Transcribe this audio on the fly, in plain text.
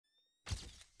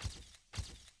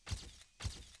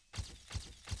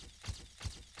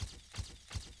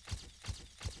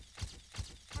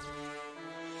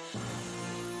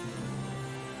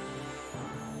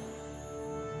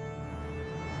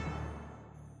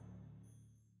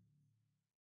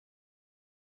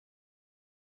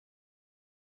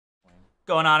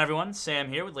Going on, everyone? Sam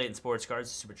here with Layton Sports Cards,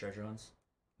 Super Treasure Hunts.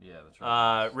 Yeah, that's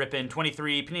right. Ripping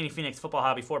 23, Panini Phoenix Football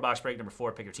Hobby, 4-box break, number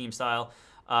 4, pick your team style.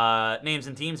 Names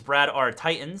and teams, Brad R.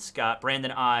 Titans, got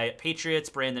Brandon I. Patriots,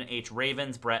 Brandon H.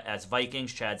 Ravens, Brett S.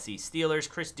 Vikings, Chad C. Steelers,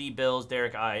 Chris D. Bills,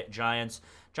 Derek I. Giants,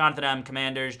 Jonathan M.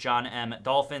 Commanders, John M.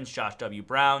 Dolphins, Josh W.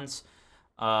 Browns,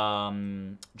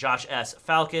 Josh S.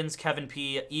 Falcons, Kevin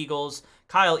P. Eagles,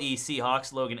 Kyle E.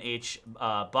 Seahawks, Logan H.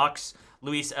 Bucks,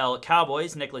 Luis L.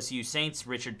 Cowboys, Nicholas U. Saints,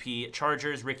 Richard P.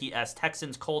 Chargers, Ricky S.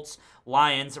 Texans, Colts,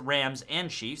 Lions, Rams, and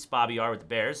Chiefs, Bobby R. with the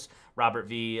Bears, Robert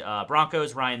V.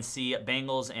 Broncos, Ryan C.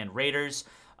 Bengals and Raiders,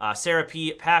 Sarah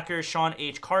P. Packers, Sean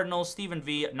H. Cardinals, Stephen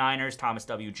V. Niners, Thomas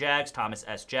W. Jags, Thomas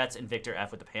S. Jets, and Victor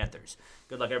F. with the Panthers.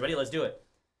 Good luck, everybody. Let's do it.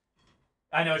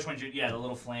 I know which one. Yeah, the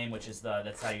little flame, which is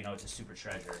that's how you know it's a super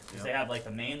treasure. Because they have like the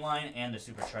main line and the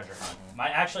super treasure hunt.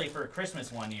 Actually, for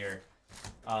Christmas one year,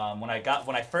 when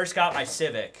I first got my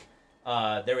Civic,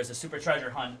 there was a super treasure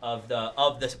hunt of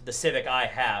the Civic I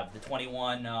have, the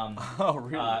 21. Oh,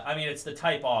 really? I mean, it's the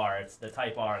Type R. It's the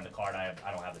Type R in the card. I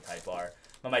don't have the Type R.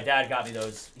 But my dad got me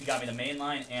those. He got me the main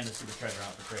line and the super treasure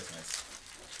hunt for Christmas.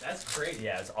 That's great.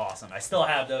 Yeah, it's awesome. I still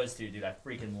have those too, dude. I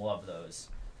freaking love those.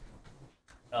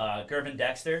 Gervin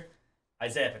Dexter,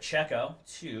 Isaiah Pacheco,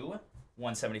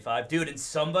 175. Dude, and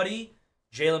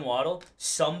Jalen Waddle,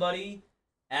 somebody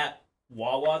at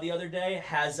Wawa the other day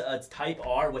has a Type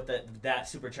R with that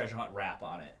Super Treasure Hunt wrap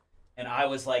on it. And I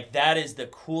was like, that is the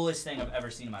coolest thing I've ever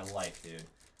seen in my life, dude.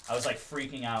 I was like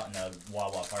freaking out in the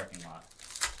Wawa parking lot.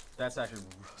 That's actually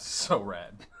so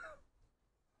rad.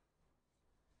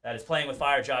 That is Playing with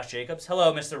Fire, Josh Jacobs.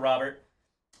 Hello, Mr. Robert.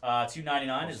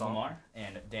 299 is Lamar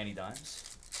and Danny Dimes.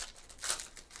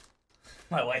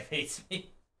 My wife hates me.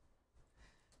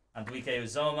 Anduike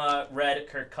Uzoma, red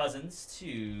Kirk Cousins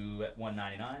to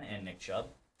 199, and Nick Chubb.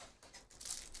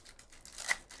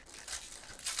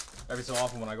 Every so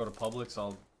often when I go to Publix,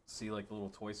 I'll see like the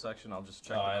little toy section. I'll just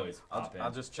check.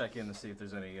 I'll just check in to see if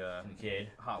there's any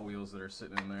Hot Wheels that are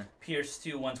sitting in there. Pierce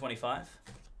to 125,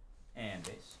 and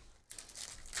base.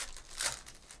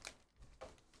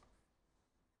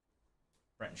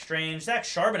 Brenton Strange, Zach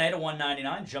Charbonnet to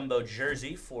 199, jumbo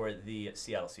jersey for the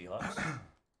Seattle Seahawks.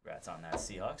 Congrats on that,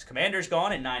 Seahawks. Commanders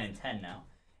gone at 9 and 10 now.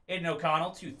 Aiden O'Connell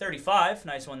to 35,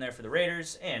 nice one there for the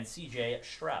Raiders, and C.J.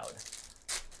 Stroud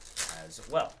as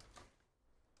well.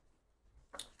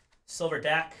 Silver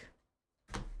Dak.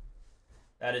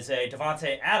 That is a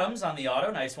Devontae Adams on the auto,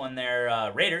 nice one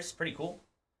there. Raiders, pretty cool.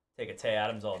 Take a Tay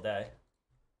Adams all day.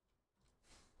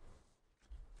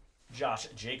 Josh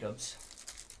Jacobs.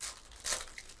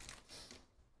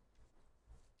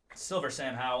 Silver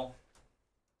Sam Howell.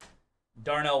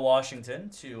 Darnell Washington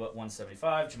to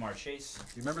 175. Jamar Chase. Do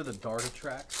you remember the Darta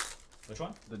tracks? Which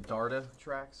one? The Darta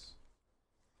tracks.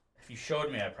 If you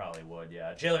showed me, I probably would,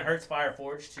 yeah. Jalen Hurts, Fire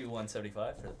Forge to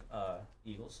 175 for the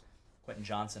Eagles. Quentin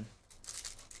Johnson.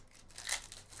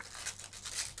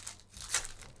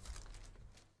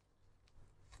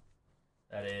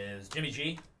 That is Jimmy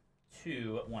G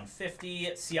to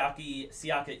 150.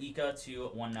 Siaka Ika to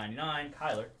 199.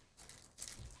 Kyler.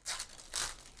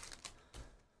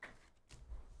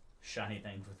 Shiny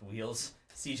things with wheels.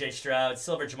 C.J. Stroud,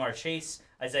 Silver Jamar Chase,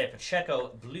 Isaiah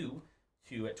Pacheco, blue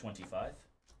to 25,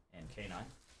 and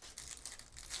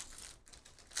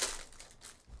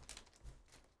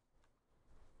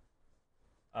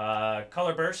K9.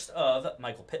 Color burst of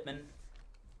Michael Pittman,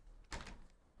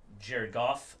 Jared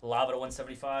Goff, Lava to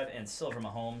 175, and Silver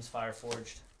Mahomes, Fire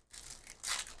Forged.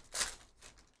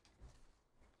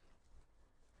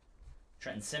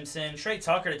 Trenton Simpson, Trey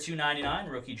Tucker to 299,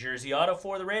 rookie jersey auto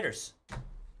for the Raiders.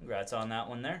 Congrats on that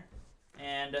one there.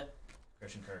 And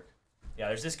Christian Kirk. Yeah,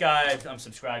 there's this guy I'm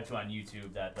subscribed to on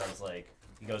YouTube that does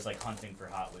he goes hunting for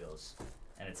Hot Wheels.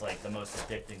 And it's like the most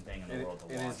addicting thing in the world to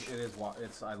watch.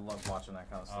 I love watching that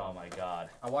kind of stuff. Oh my god.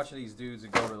 I watch these dudes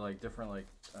that go to different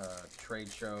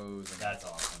trade shows. And, that's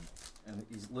awesome. And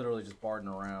he's literally just barding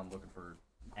around looking for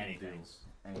anything. Deals.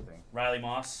 Anything. Riley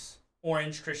Moss,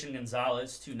 orange Christian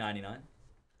Gonzalez, $2.99.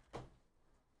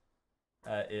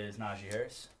 That is Najee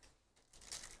Harris.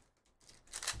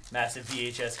 Massive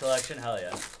VHS collection, hell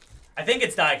yeah. I think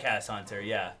it's Diecast Hunter,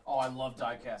 yeah. Oh, I love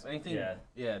diecast. Anything?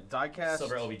 Yeah, diecast.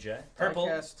 Silver OBJ. Purple.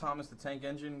 Diecast Thomas the Tank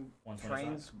Engine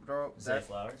trains, bro. Zay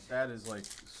Flowers. That is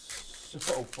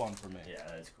so fun for me. Yeah,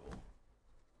 that is cool.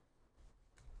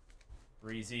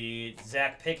 Breezy.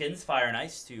 Zach Pickens, Fire and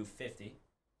Ice, 250.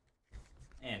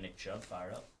 And Nick Chubb,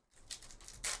 Fire Up.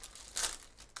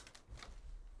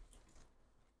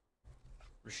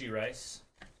 Rashee Rice.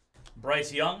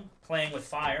 Bryce Young, Playing with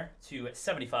Fire, to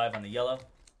 75 on the yellow.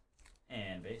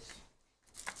 And base.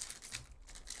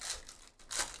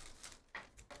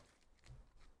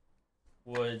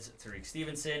 Woods, Tariq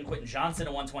Stevenson, Quentin Johnson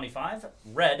at 125.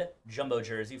 Red jumbo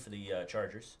jersey for the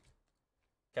Chargers.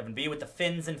 Kevin B with the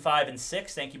Finns in 5 and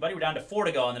 6. Thank you, buddy. We're down to 4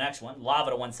 to go on the next one.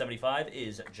 Lava to 175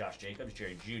 is Josh Jacobs,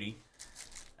 Jerry Jeudy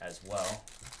as well.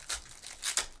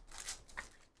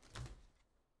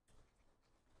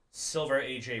 Silver,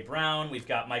 A.J. Brown. We've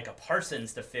got Micah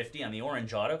Parsons to 50 on the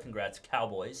orange auto. Congrats,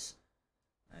 Cowboys.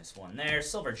 Nice one there.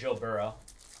 Silver, Joe Burrow.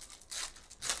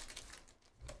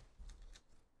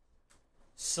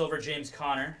 Silver, James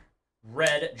Conner.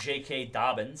 Red, J.K.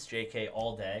 Dobbins. J.K.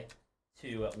 all day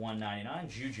to 199.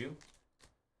 Juju.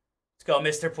 Let's go,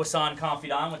 Mr. Poisson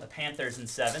Confidant with the Panthers in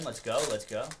 7. Let's go. Let's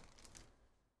go.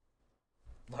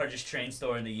 Largest train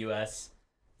store in the U.S.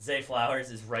 Zay Flowers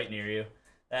is right near you.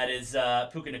 That is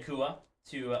Puka Nacua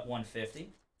to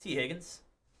 150. T. Higgins.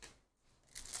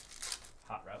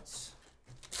 Hot routes.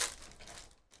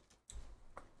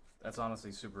 That's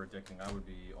honestly super addicting. I would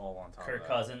be all on top of that. Kirk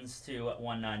Cousins to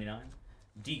 199.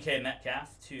 DK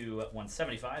Metcalf to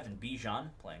 175. And Bijan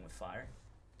playing with fire.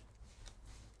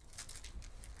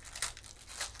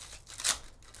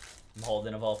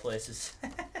 Malden of all places.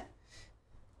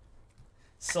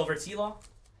 Silver T-Law.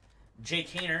 Jake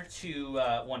Haener to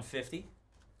 150.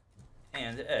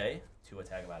 And a Tua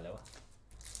Tagovailoa.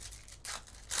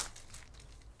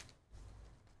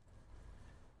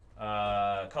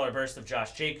 Color burst of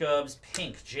Josh Jacobs.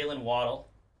 Pink Jalen Waddle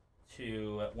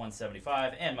to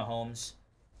 175. And Mahomes.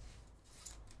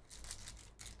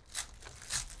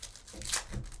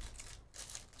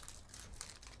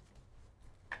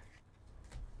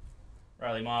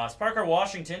 Riley Moss. Parker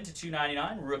Washington to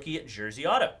 299. Rookie jersey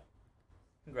auto.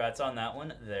 Congrats on that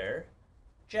one there.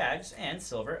 Jags and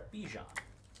Silver Bijan. All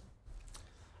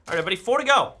right, everybody, 4 to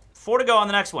go. 4 to go on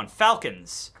the next one.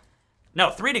 Falcons. No,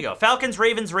 3 to go. Falcons,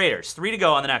 Ravens, Raiders. 3 to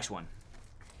go on the next one.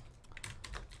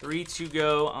 3 to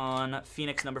go on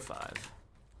Phoenix number 5.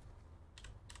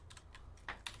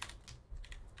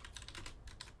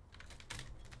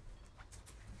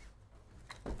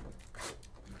 Okay.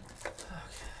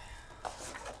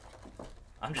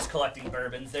 I'm just collecting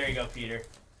bourbons. There you go, Peter.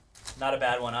 Not a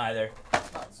bad one either.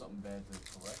 Not something bad to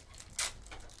collect.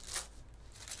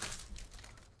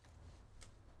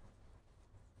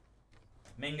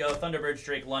 Mingo, Thunderbirds,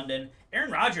 Drake London.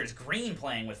 Aaron Rodgers, green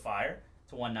playing with fire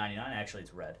to 199. Actually,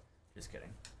 it's red. Just kidding.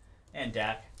 And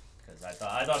Dak, because I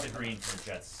thought the green for the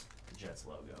Jets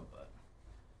logo, but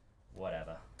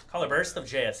whatever. Color burst of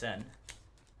JSN.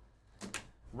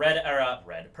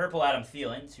 Purple Adam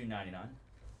Thielen, 299.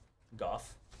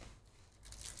 Goff.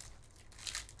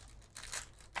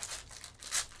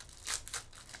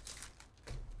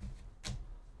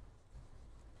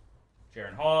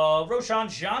 Jaron Hall, Roshan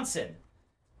Johnson.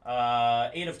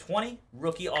 8 of 20.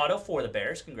 Rookie auto for the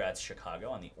Bears. Congrats, Chicago,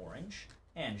 on the orange.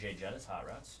 And Jay Jettis, hot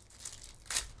routes.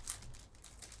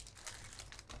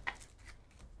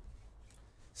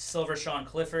 Silver Sean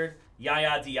Clifford.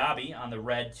 Yaya Diaby on the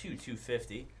red to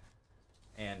 250.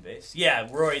 And base. Yeah,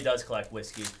 Rory does collect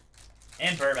whiskey.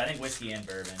 And bourbon. I think whiskey and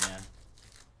bourbon, yeah.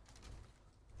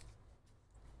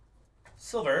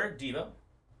 Silver Debo.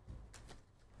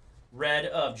 Red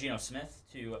of Geno Smith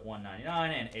to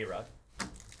 199 and A-Rod.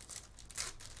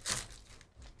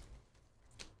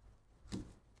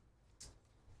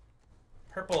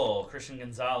 Purple Christian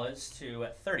Gonzalez to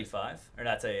 35. Or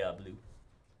that's a blue.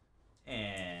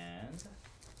 And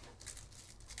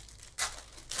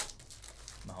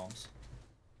Mahomes.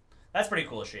 That's pretty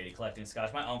cool, Shady, collecting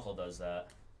Scotch. My uncle does that.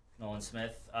 Nolan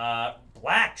Smith.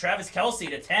 Black Travis Kelce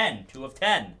to 10. 2 of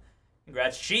 10.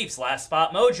 Congrats, Chiefs. Last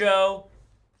spot mojo.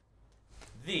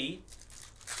 The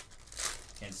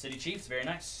Kansas City Chiefs. Very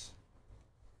nice.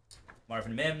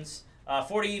 Marvin Mims.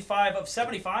 45 of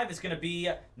 75 is going to be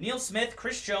Neil Smith,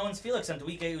 Chris Jones, Felix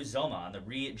Anduike Uzoma on the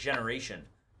Regeneration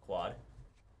quad.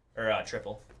 Or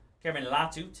triple. Kevin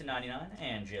Latu to 99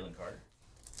 and Jalen Carter.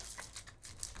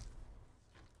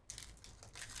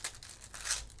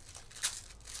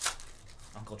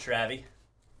 Uncle Travie.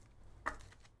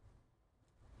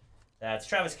 That's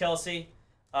Travis Kelce.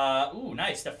 Ooh,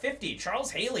 nice. To 50.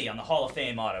 Charles Haley on the Hall of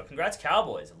Fame auto. Congrats,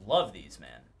 Cowboys. Love these,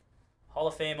 man. Hall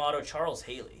of Fame auto, Charles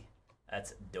Haley.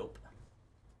 That's dope.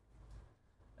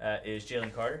 Is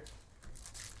Jalen Carter.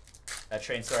 That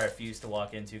train store I refused to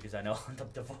walk into because I know I'm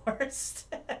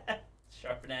divorced.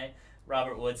 Charbonnet.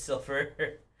 Robert Woods, silver.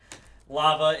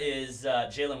 Lava is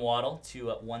Jalen Waddle to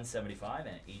 175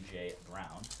 and A.J.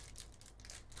 Brown.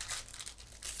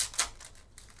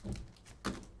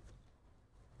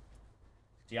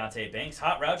 Deontay Banks,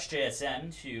 Hot Routes,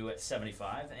 JSN to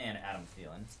 75, and Adam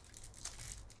Thielen.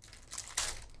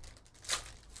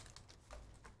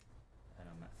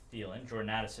 Adam Thielen, Jordan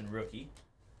Addison, rookie.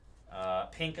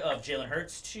 Pink of Jalen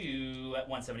Hurts to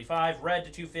 175. Red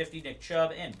to 250. Nick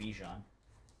Chubb and Bijan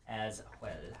as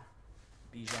well.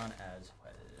 Bijan as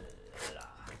well.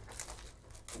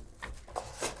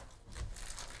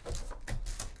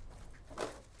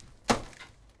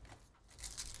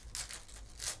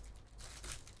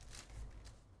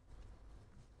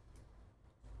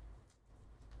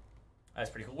 That's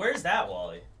pretty cool. Where's that,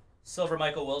 Wally? Silver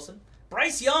Michael Wilson.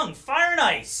 Bryce Young, Fire and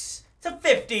Ice. It's a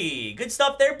 50. Good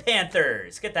stuff there,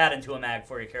 Panthers. Get that into a mag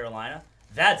for you, Carolina.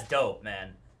 That's dope,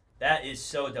 man. That is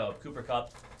so dope. Cooper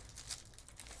Kupp.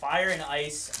 Fire and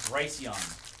Ice, Bryce Young.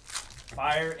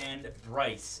 Fire and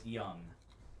Bryce Young.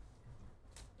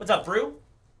 What's up, Brew?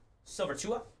 Silver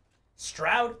Tua.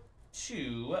 Stroud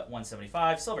to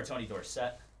 175. Silver Tony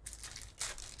Dorsett.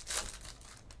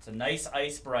 It's a nice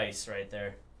Ice Bryce right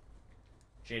there.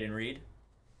 Jaden Reed.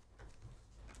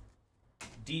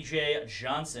 DJ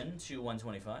Johnson to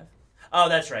 125. Oh,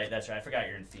 that's right. That's right. I forgot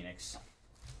you're in Phoenix.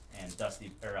 And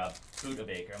Dusty, or Buda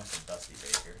Baker. I almost said Dusty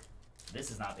Baker.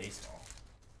 This is not baseball.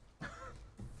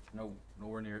 No,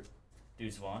 nowhere near it.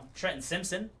 Deuce Vaughn. Trenton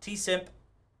Simpson. T-Simp.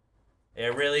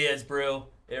 It really is, Brew.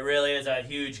 It really is a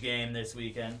huge game this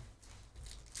weekend.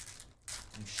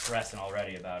 I'm stressing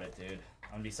already about it, dude.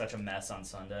 I'm going to be such a mess on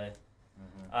Sunday.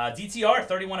 DTR,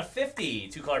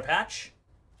 31/50. 2-color patch.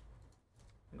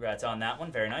 Congrats on that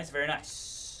one. Very nice, very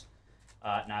nice.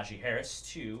 Najee Harris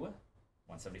to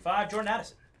 175. Jordan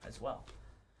Addison as well.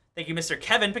 Thank you, Mr.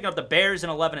 Kevin, picking up the Bears in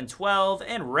 11 and 12.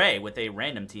 And Ray with a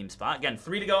random team spot. Again,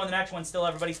 3 to go in the next one still,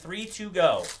 everybody. 3 to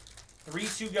go. 3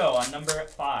 to go on number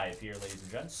 5 here, ladies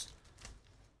and gents.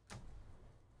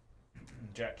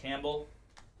 Jack Campbell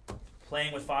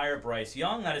playing with fire. Bryce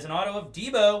Young. That is an auto of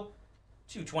Debo.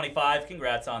 225.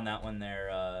 Congrats on that one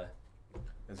there.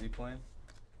 Is he playing?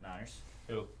 Niners.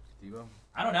 Who? Debo?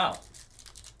 I don't know.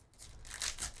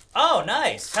 Oh,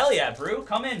 nice. Hell yeah, Brew.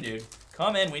 Come in, dude.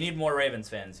 Come in. We need more Ravens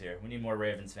fans here. We need more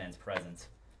Ravens fans present.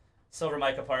 Silver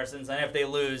Micah Parsons. And if they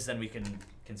lose, then we can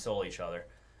console each other.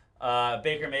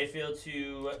 Baker Mayfield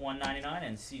to 199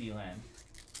 and CeeDee Lamb.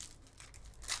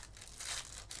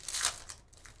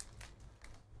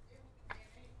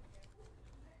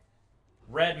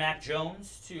 Red Mac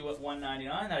Jones to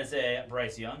 199. That is a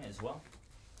Bryce Young as well.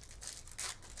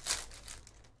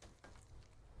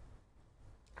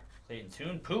 Clayton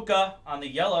Tune. Puka on the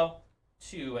yellow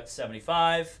to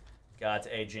 75. Got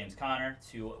a James Conner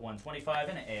to 125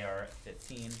 and an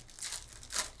AR-15.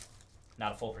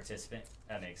 Not a full participant.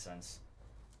 That makes sense.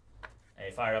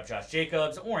 A fire up Josh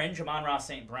Jacobs. Orange, Amon-Ra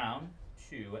St. Brown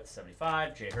to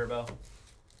 75. Jay Herbo.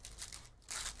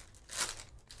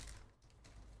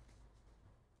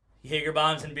 Jaeger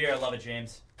bombs and beer. I love it,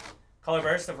 James. Color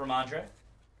burst of Ramondre.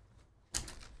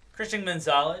 Christian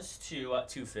Gonzalez to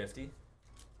 250.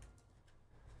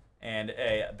 And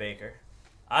a Baker.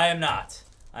 I am not,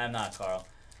 Carl.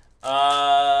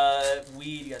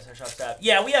 You guys have a shop staff?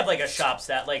 Yeah, we have like a shop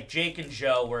staff. Like Jake and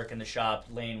Joe work in the shop.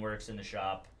 Lane works in the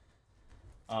shop.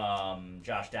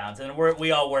 Josh Downs. And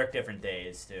we all work different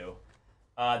days, too.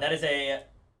 That is a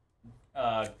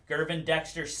Gervin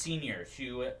Dexter Sr.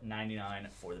 to 99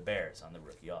 for the Bears on the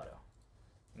rookie auto.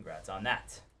 Congrats on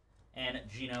that. And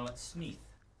Geno Smith.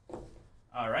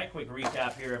 All right, quick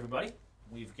recap here, everybody.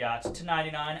 We've got to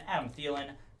 99, Adam Thielen,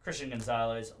 Christian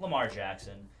Gonzalez, Lamar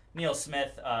Jackson, Neil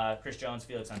Smith, Chris Jones,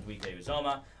 Felix Anduike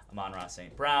Uzoma, Amon-Ra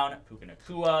St. Brown, Puka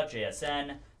Nacua,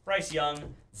 JSN, Bryce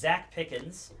Young, Zach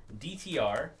Pickens,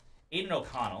 DTR, Aiden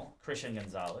O'Connell, Christian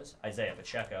Gonzalez, Isaiah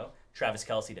Pacheco, Travis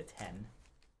Kelce to 10.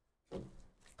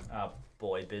 Oh,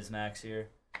 boy, Bismax here.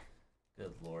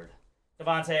 Good Lord.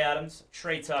 Devontae Adams,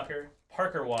 Trey Tucker,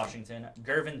 Parker Washington,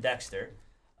 Gervin Dexter,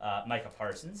 Micah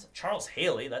Parsons, Charles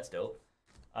Haley, that's dope.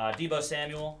 Debo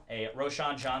Samuel, a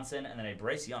Roshan Johnson, and then a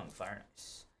Bryce Young. Fire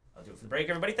nice. I'll do it for the break,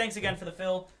 everybody. Thanks again for the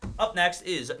fill. Up next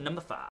is number 5.